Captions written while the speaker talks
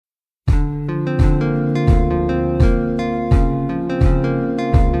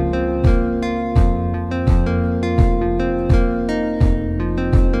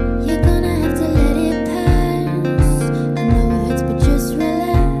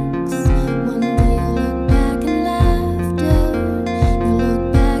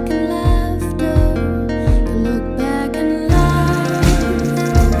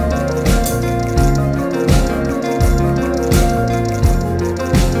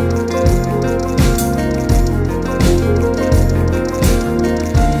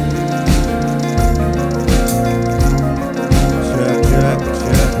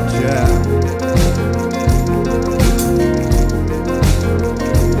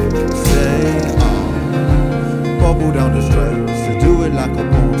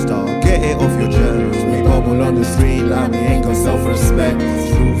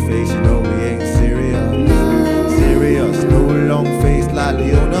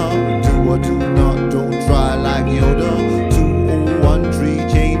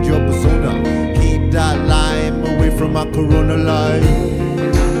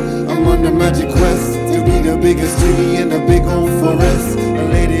biggest tree in the big old forest. A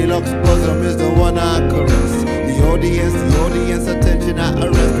lady luck's bosom is the one I caress. The audience attention at a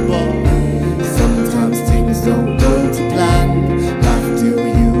rest bar. Sometimes things don't go to plan. Life deal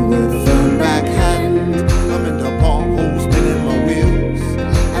you with firm backhand. I'm in the pothole spinning my wheels.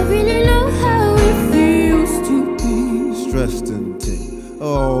 I really know how it feels to be stressed and ting,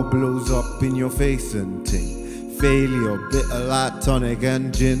 oh, blows up in your face and ting. Failure, bitter like tonic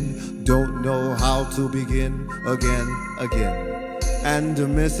and gin. Don't know how to begin again. And the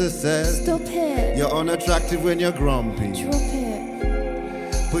missus says, stop it, you're unattractive when you're grumpy. drop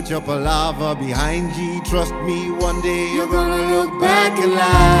it. Put your palaver behind you. Trust me, one day you're gonna look back and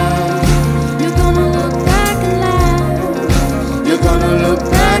laugh. You're gonna look back and laugh. You're gonna look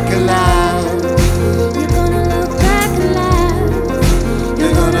back and laugh. You're gonna look back and laugh.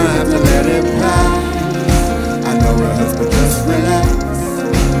 You're gonna have to let it pass. I know it hurts, but just relax.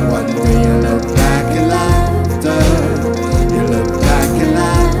 One day you look back and laughter. You look back and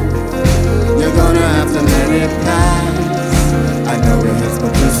laugh. You're gonna have to let it pass. I know it hurts,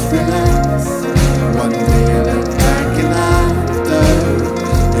 but just relax. One day you look back and laughter.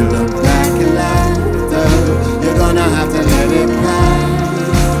 You look back and laughter. You're gonna have to let it pass.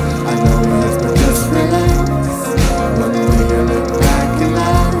 I know it hurts, but just relax. One day you look back and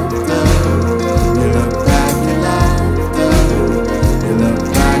laughter. You look back and laughter. You look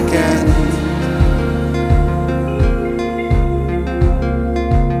back and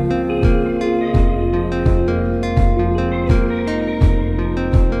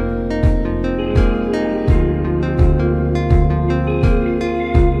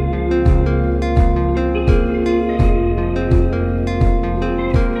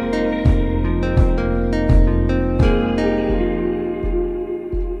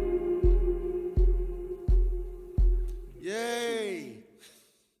yeah.